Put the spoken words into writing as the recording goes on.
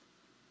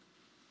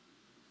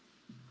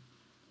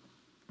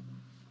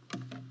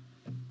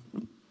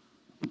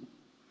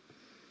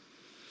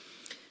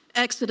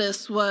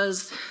Exodus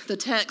was the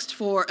text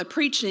for a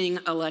preaching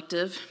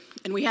elective,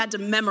 and we had to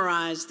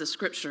memorize the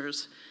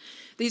scriptures.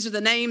 These are the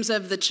names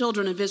of the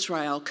children of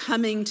Israel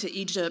coming to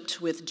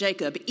Egypt with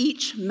Jacob.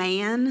 Each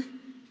man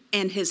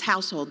and his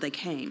household they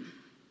came.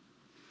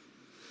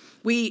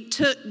 We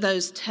took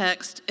those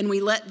texts and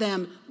we let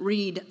them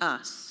read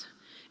us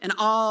in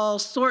all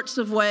sorts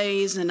of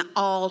ways and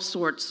all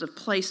sorts of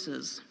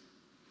places.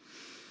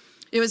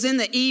 It was in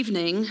the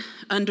evening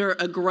under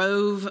a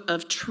grove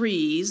of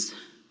trees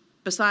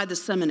beside the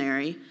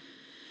seminary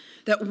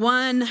that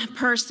one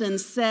person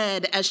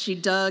said as she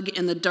dug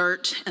in the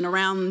dirt and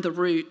around the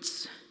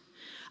roots,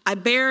 "I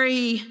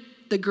bury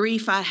the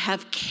grief I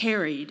have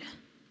carried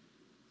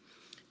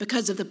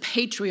because of the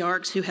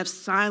patriarchs who have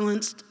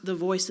silenced the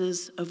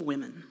voices of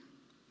women.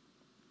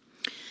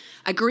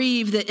 I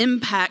grieve the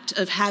impact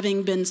of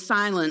having been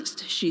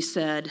silenced," she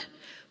said,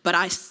 "but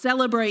I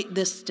celebrate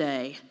this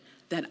day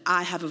that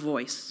I have a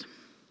voice."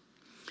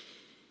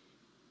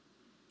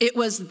 It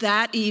was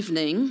that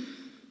evening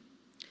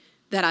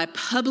that I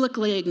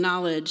publicly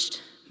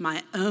acknowledged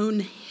my own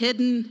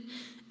hidden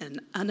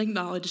and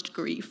unacknowledged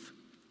grief.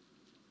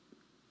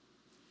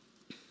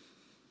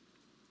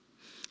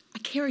 I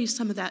carry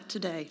some of that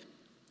today.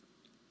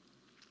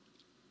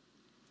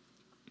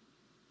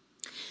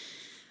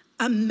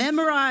 A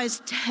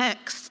memorized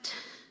text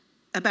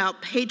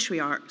about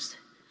patriarchs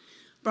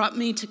brought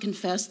me to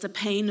confess the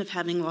pain of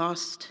having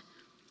lost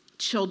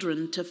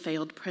children to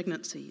failed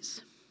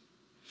pregnancies.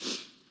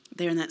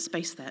 There in that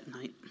space that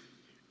night.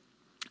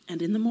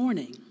 And in the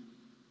morning,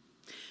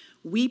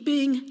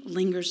 weeping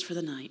lingers for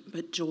the night,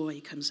 but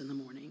joy comes in the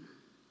morning.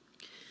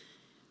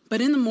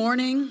 But in the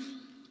morning,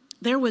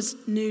 there was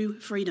new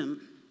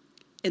freedom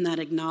in that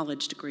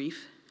acknowledged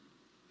grief.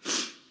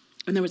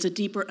 And there was a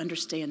deeper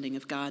understanding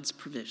of God's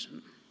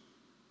provision.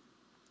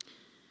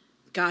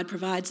 God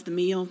provides the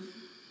meal,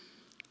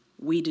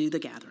 we do the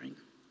gathering.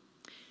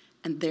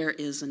 And there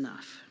is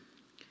enough.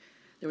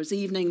 There was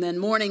evening, then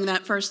morning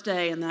that first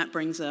day, and that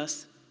brings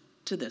us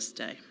to this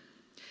day.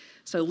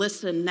 So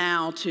listen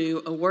now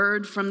to a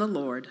word from the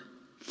Lord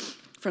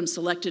from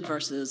selected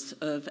verses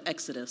of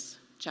Exodus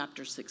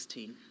chapter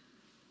 16.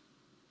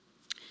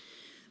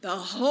 The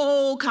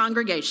whole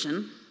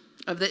congregation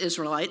of the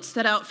Israelites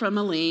set out from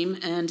Elim,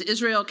 and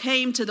Israel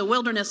came to the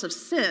wilderness of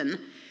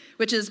Sin,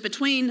 which is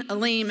between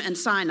Elim and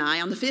Sinai,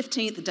 on the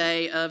 15th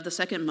day of the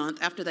second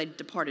month after they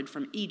departed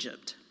from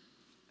Egypt.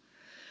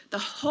 The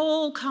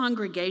whole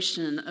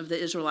congregation of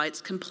the Israelites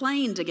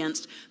complained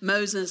against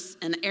Moses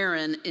and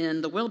Aaron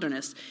in the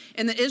wilderness.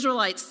 And the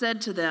Israelites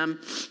said to them,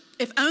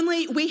 "If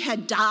only we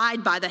had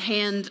died by the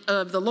hand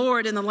of the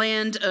Lord in the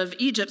land of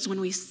Egypt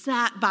when we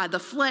sat by the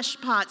flesh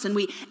pots and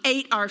we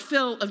ate our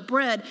fill of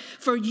bread,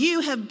 for you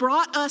have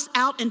brought us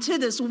out into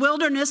this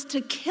wilderness to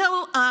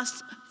kill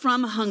us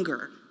from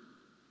hunger."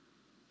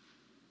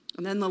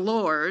 And then the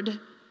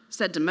Lord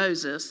said to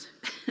Moses,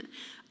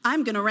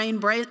 "I'm going to rain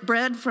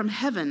bread from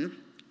heaven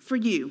for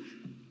you.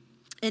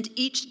 And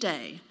each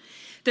day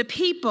the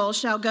people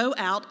shall go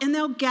out and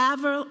they'll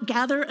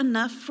gather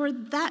enough for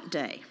that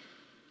day.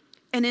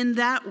 And in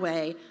that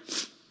way,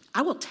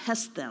 I will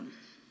test them,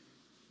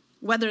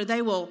 whether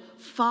they will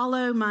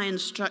follow my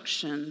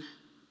instruction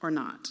or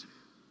not."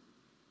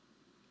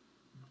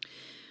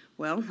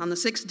 Well, on the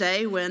sixth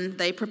day, when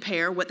they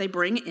prepare what they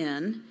bring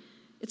in,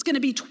 it's going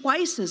to be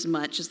twice as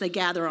much as they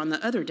gather on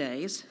the other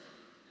days.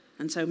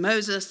 And so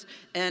Moses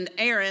and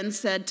Aaron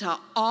said to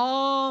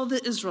all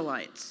the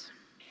Israelites,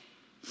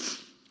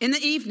 "In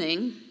the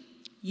evening,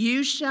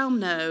 you shall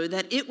know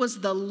that it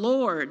was the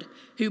Lord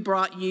who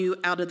brought you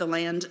out of the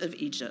land of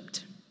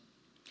Egypt.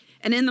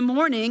 And in the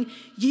morning,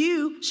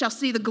 you shall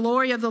see the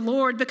glory of the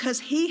Lord,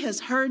 because he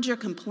has heard your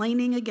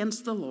complaining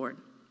against the Lord.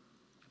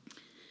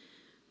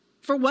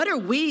 For what are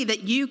we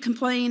that you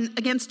complain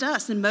against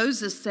us?" And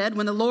Moses said,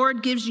 "When the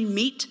Lord gives you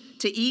meat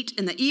to eat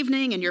in the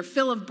evening and your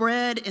fill of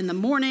bread in the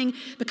morning,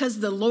 because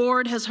the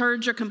Lord has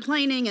heard your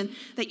complaining and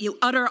that you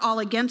utter all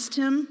against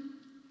him,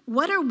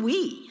 what are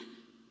we?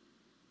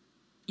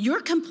 Your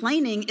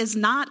complaining is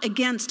not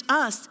against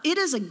us, it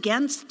is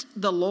against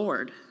the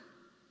Lord."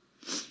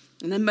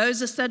 And then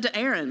Moses said to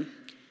Aaron,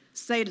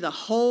 "Say to the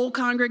whole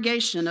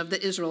congregation of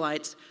the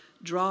Israelites,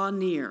 draw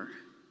near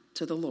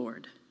to the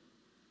Lord,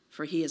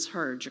 for he has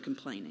heard your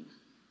complaining."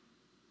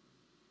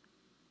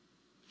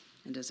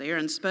 And as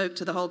Aaron spoke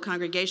to the whole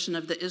congregation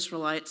of the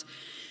Israelites,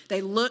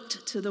 they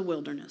looked to the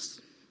wilderness.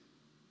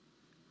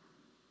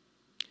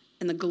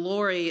 And the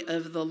glory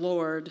of the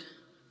Lord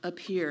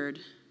appeared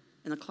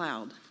in a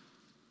cloud.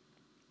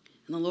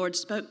 And the Lord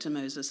spoke to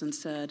Moses and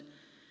said,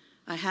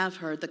 "I have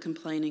heard the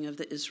complaining of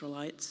the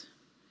Israelites.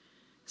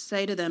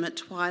 Say to them, at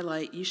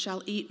twilight you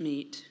shall eat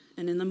meat,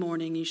 and in the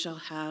morning you shall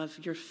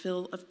have your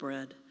fill of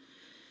bread.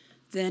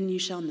 Then you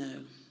shall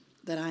know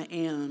that I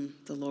am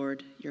the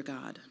Lord your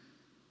God."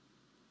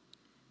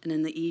 And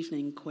in the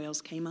evening,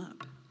 quails came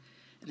up,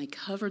 and they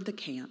covered the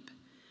camp.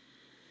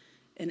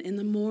 And in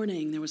the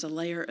morning, there was a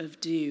layer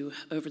of dew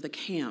over the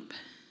camp.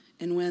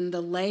 And when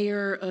the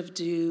layer of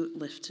dew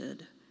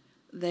lifted,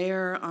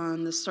 there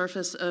on the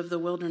surface of the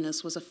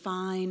wilderness was a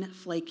fine,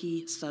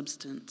 flaky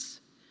substance,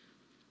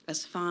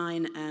 as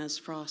fine as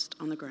frost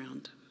on the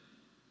ground.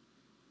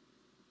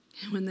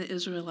 And when the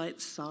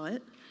Israelites saw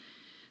it,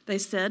 they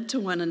said to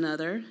one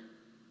another,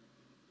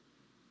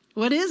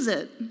 "What is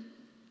it?"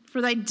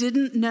 For they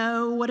didn't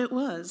know what it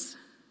was.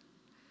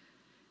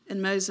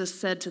 And Moses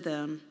said to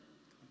them,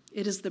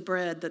 "It is the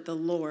bread that the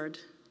Lord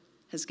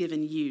has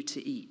given you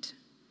to eat.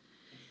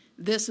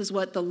 This is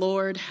what the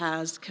Lord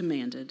has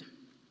commanded.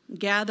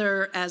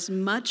 Gather as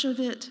much of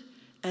it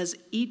as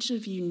each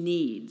of you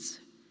needs,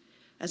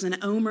 as an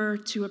omer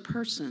to a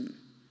person,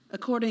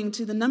 according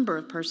to the number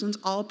of persons,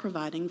 all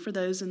providing for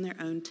those in their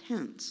own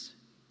tents."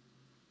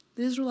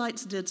 The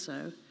Israelites did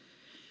so,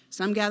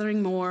 some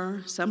gathering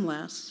more, some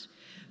less.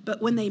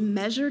 But when they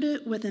measured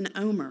it with an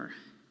omer,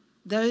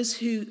 those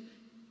who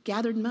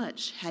gathered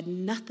much had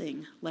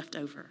nothing left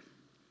over,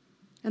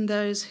 and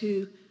those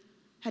who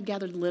had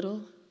gathered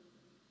little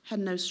had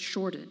no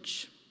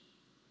shortage.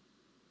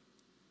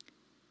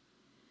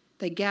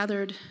 They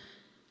gathered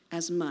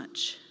as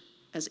much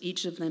as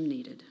each of them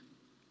needed.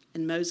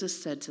 And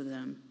Moses said to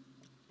them,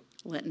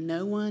 "Let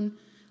no one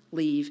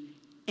leave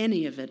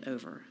any of it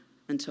over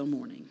until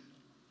morning."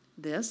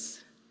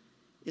 This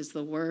is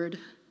the word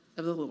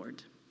of the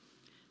Lord.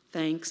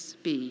 Thanks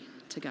be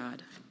to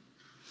God.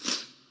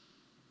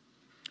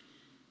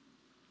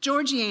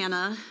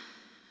 Georgiana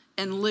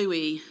and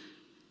Louie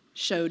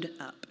showed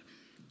up.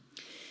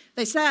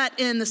 They sat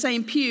in the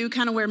same pew,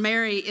 kind of where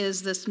Mary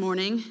is this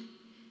morning,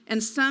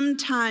 and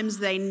sometimes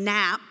they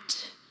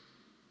napped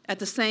at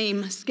the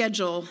same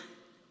schedule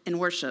in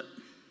worship.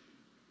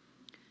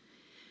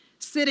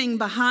 Sitting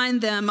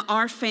behind them,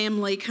 our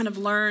family kind of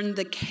learned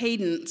the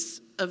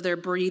cadence of their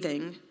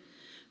breathing,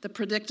 the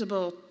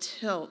predictable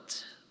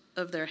tilt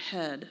of their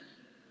head.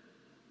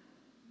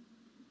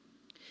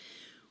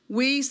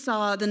 We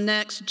saw the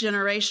next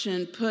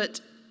generation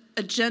put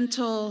a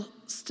gentle,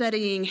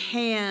 steadying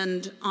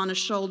hand on a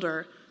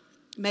shoulder,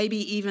 maybe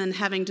even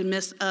having to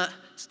miss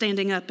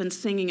standing up and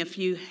singing a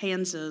few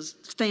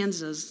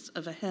stanzas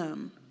of a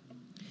hymn.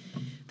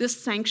 This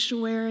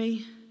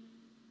sanctuary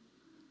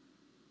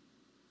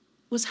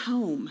was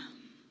home.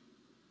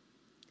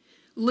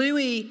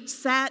 Louis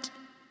sat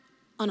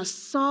on a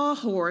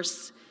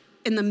sawhorse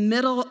in the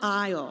middle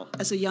aisle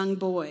as a young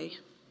boy,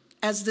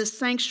 as this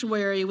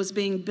sanctuary was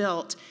being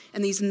built,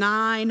 and these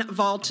 9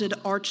 vaulted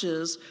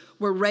arches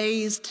were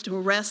raised to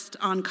rest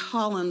on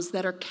columns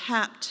that are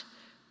capped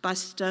by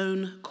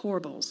stone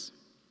corbels.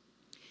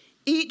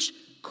 Each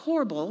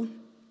corbel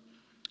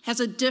has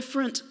a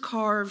different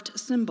carved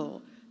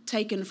symbol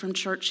taken from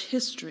church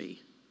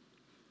history.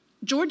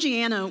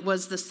 Georgiana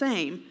was the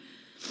same.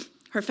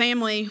 Her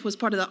family was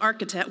the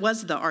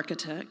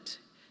architect.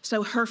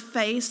 So her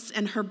face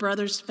and her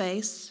brother's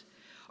face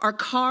are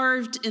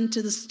carved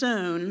into the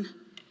stone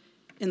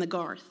in the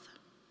garth.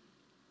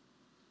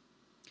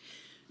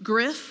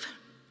 Griff,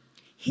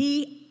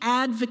 he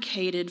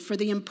advocated for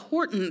the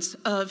importance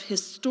of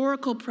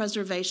historical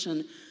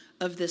preservation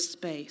of this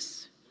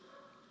space.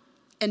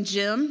 And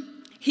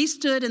Jim, he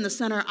stood in the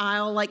center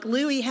aisle like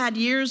Louis had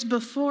years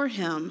before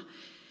him,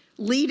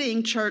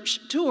 leading church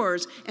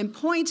tours and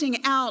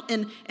pointing out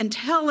and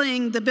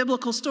telling the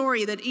biblical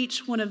story that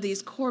each one of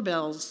these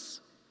corbels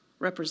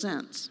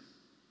represents.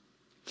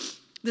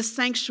 This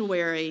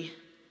sanctuary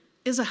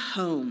is a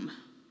home.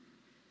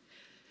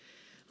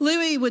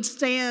 Louis would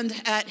stand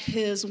at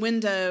his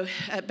window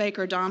at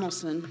Baker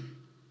Donaldson,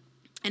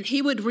 and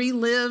he would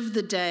relive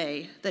the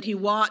day that he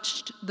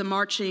watched the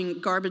marching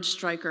garbage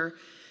striker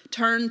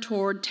turn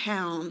toward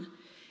town,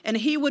 and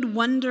he would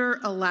wonder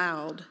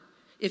aloud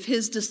if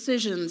his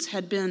decisions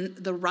had been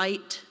the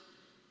right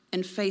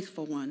and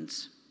faithful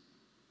ones.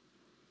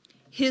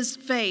 His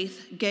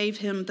faith gave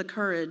him the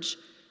courage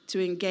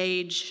to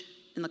engage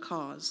in the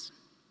cause.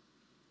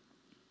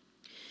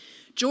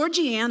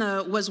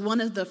 Georgiana was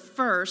one of the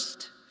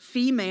first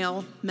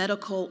female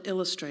medical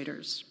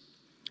illustrators.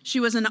 She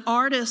was an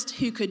artist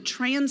who could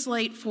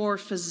translate for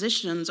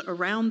physicians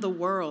around the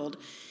world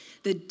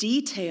the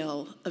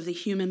detail of the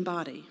human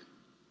body.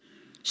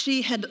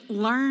 She had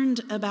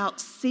learned about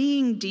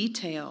seeing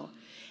detail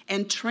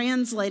and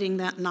translating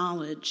that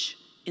knowledge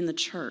in the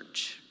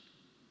church.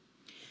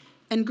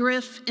 And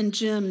Griff and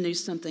Jim knew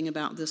something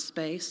about this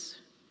space.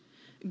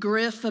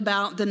 Griff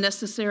about the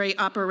necessary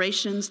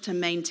operations to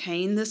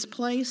maintain this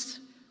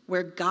place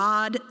where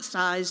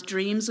God-sized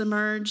dreams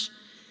emerge.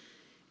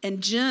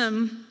 And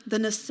Jim, the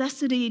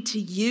necessity to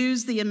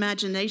use the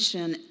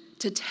imagination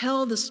to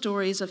tell the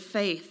stories of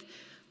faith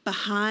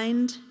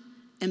behind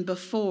and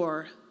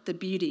before the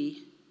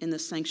beauty in the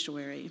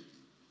sanctuary.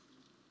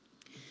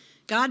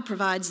 God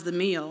provides the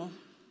meal,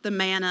 the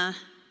manna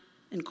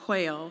and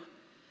quail,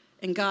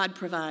 and God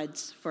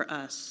provides for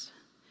us.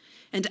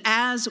 And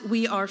as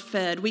we are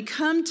fed, we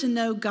come to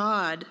know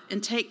God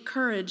and take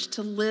courage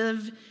to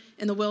live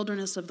in the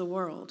wilderness of the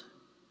world.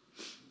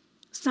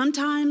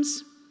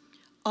 Sometimes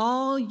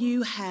all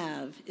you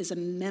have is a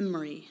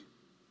memory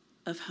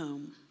of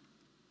home.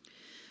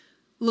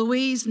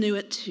 Louise knew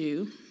it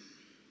too.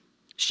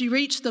 She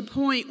reached the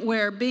point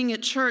where being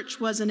at church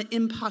was an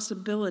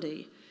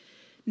impossibility.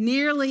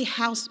 Nearly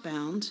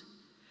housebound,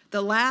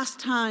 the last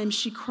time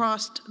she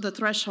crossed the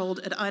threshold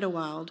at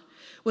Idlewild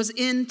was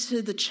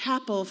into the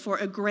chapel for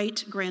a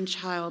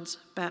great-grandchild's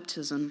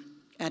baptism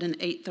at an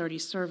 8:30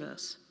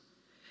 service.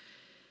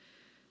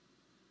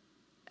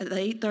 At the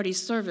 8:30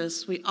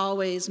 service, we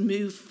always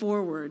move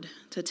forward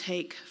to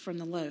take from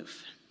the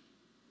loaf.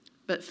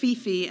 But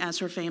Fifi, as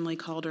her family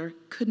called her,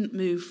 couldn't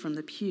move from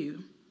the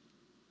pew.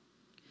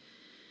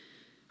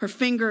 Her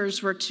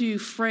fingers were too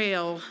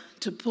frail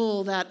to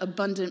pull that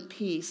abundant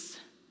piece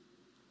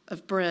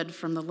of bread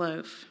from the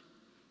loaf.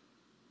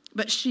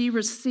 But she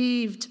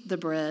received the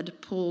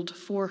bread pulled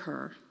for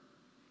her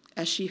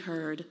as she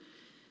heard,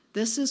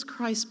 "This is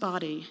Christ's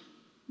body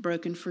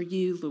broken for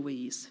you,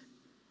 Louise,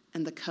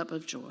 and the cup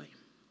of joy."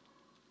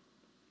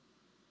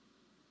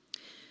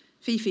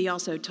 Fifi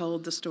also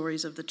told the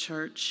stories of the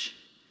church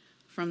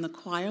from the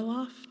choir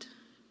loft.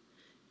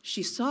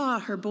 She saw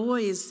her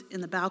boys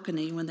in the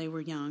balcony when they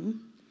were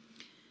young,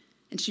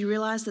 and she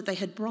realized that they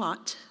had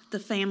brought the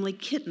family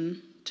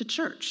kitten to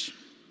church.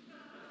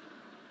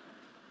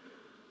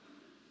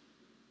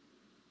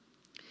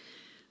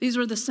 These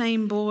were the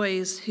same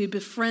boys who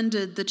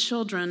befriended the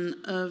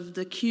children of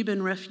the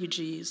Cuban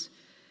refugees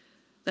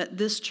that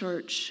this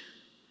church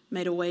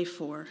made a way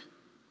for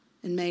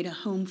and made a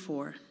home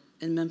for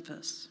in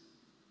Memphis.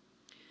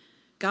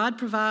 God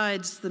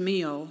provides the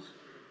meal,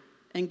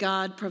 and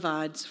God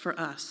provides for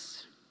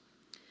us.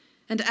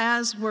 And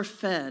as we're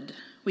fed,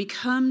 we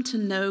come to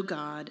know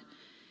God,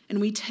 and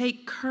we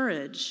take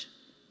courage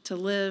to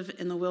live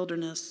in the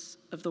wilderness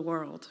of the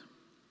world.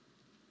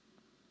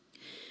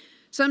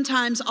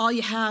 Sometimes all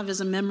you have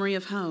is a memory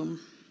of home,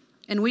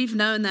 and we've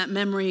known that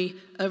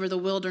memory over the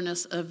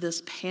wilderness of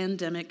this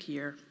pandemic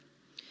year.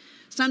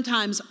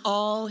 Sometimes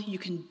all you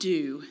can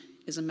do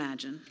is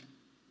imagine.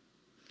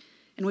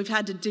 And we've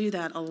had to do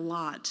that a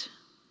lot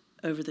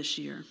over this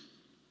year.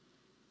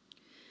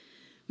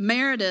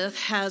 Meredith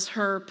has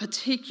her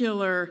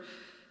particular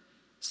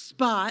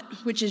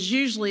spot, which is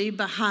usually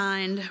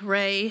behind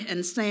Ray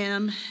and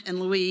Sam and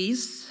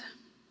Louise.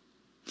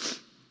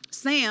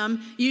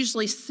 Sam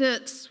usually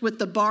sits with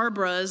the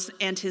Barbaras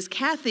and his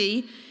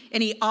Kathy,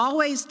 and he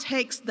always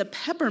takes the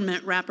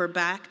peppermint wrapper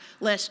back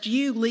lest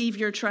you leave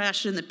your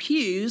trash in the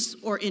pews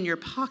or in your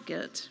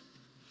pocket.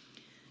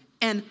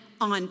 And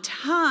on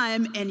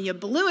time, and you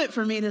blew it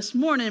for me this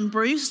morning,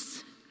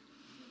 Bruce,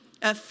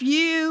 a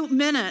few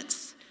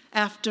minutes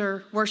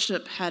after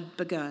worship had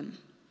begun,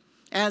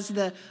 as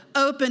the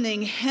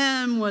opening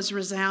hymn was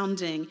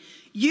resounding,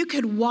 you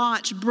could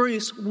watch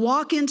Bruce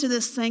walk into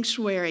this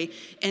sanctuary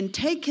and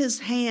take his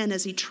hand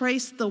as he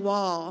traced the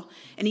wall,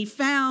 and he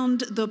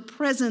found the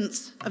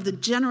presence of the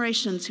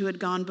generations who had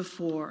gone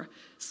before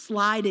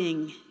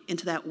sliding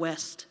into that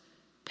west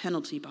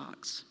penalty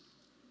box.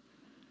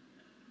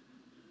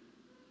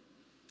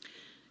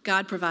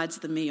 God provides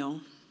the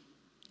meal,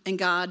 and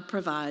God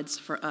provides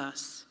for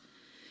us.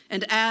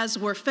 And as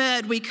we're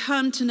fed, we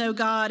come to know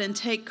God and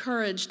take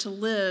courage to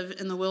live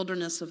in the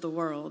wilderness of the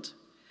world.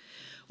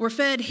 We're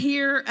fed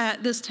here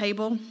at this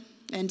table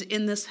and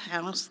in this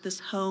house, this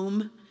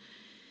home,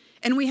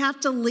 and we have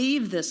to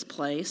leave this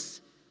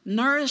place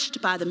nourished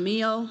by the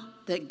meal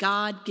that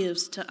God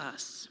gives to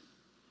us.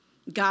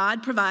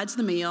 God provides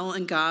the meal,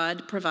 and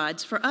God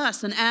provides for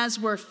us. And as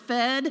we're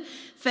fed,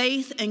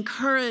 faith and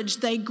courage,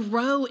 they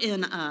grow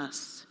in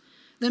us.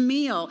 The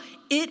meal,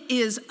 it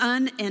is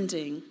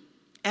unending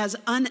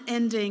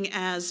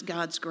as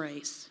God's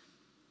grace.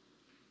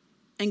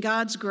 And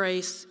God's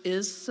grace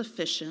is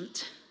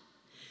sufficient,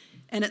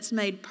 and it's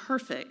made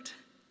perfect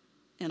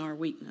in our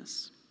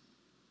weakness.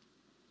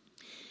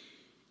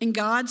 In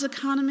God's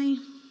economy,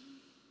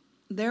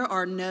 there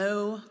are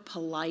no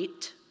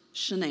polite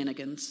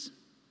shenanigans.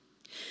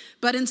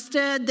 But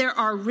instead, there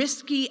are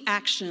risky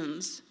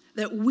actions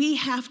that we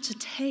have to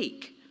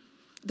take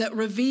that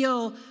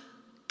reveal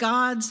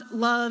God's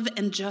love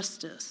and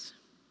justice,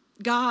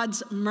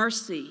 God's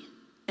mercy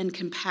and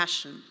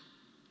compassion.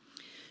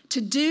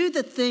 To do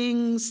the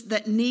things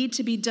that need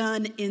to be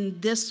done in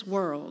this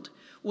world.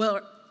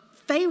 Well,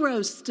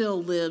 Pharaoh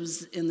still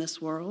lives in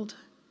this world,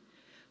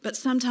 but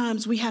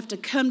sometimes we have to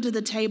come to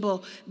the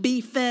table, be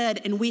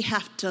fed, and we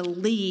have to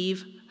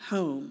leave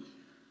home,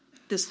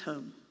 this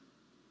home.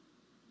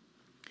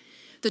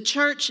 The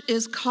church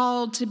is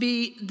called to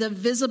be the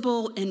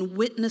visible and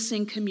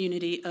witnessing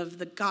community of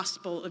the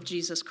gospel of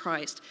Jesus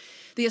Christ.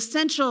 The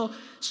essential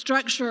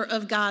structure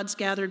of God's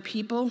gathered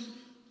people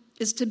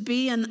is to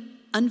be an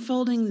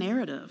unfolding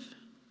narrative,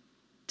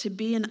 to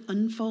be an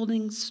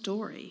unfolding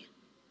story,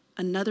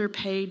 another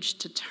page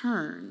to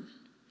turn,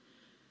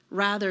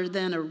 rather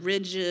than a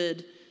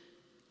rigid,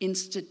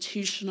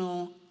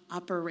 institutional,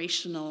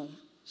 operational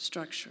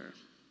structure.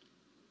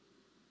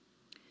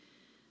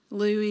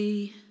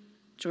 Louis,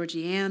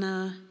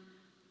 Georgiana,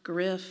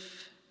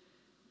 Griff,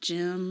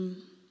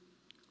 Jim,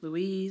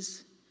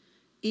 Louise,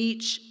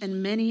 each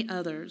and many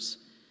others,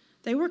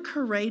 they were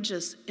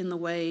courageous in the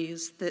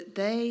ways that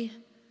they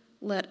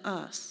let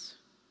us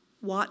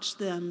watch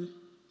them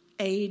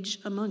age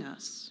among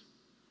us.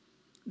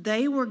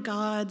 They were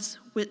God's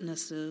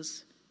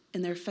witnesses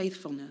in their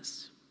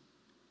faithfulness.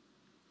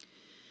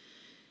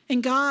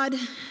 And God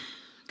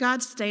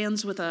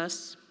stands with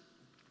us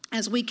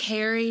as we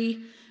carry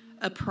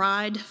a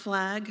pride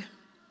flag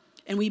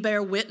and we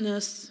bear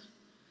witness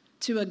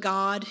to a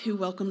God who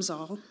welcomes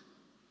all.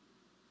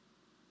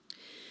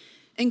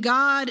 And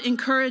God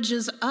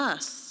encourages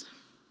us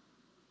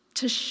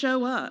to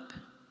show up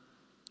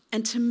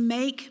and to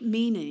make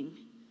meaning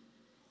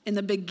in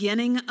the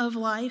beginning of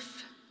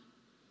life,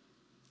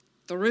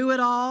 through it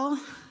all,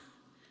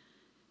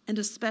 and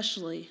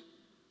especially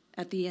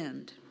at the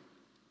end.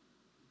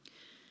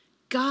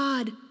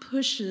 God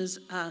pushes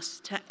us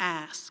to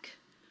ask,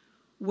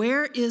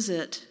 where is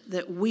it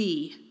that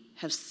we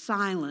have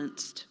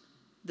silenced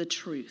the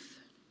truth?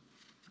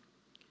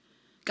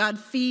 God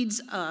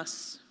feeds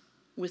us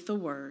with the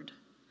word.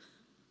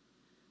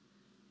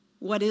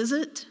 What is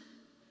it?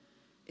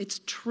 It's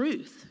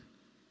truth,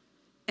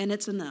 and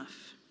it's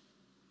enough.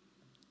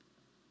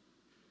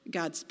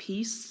 God's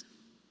peace,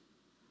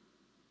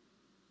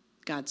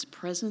 God's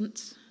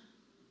presence,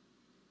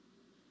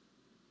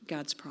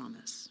 God's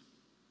promise.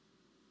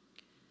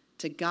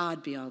 To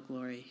God be all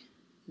glory,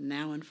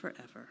 now and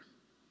forever.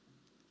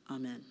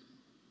 Amen.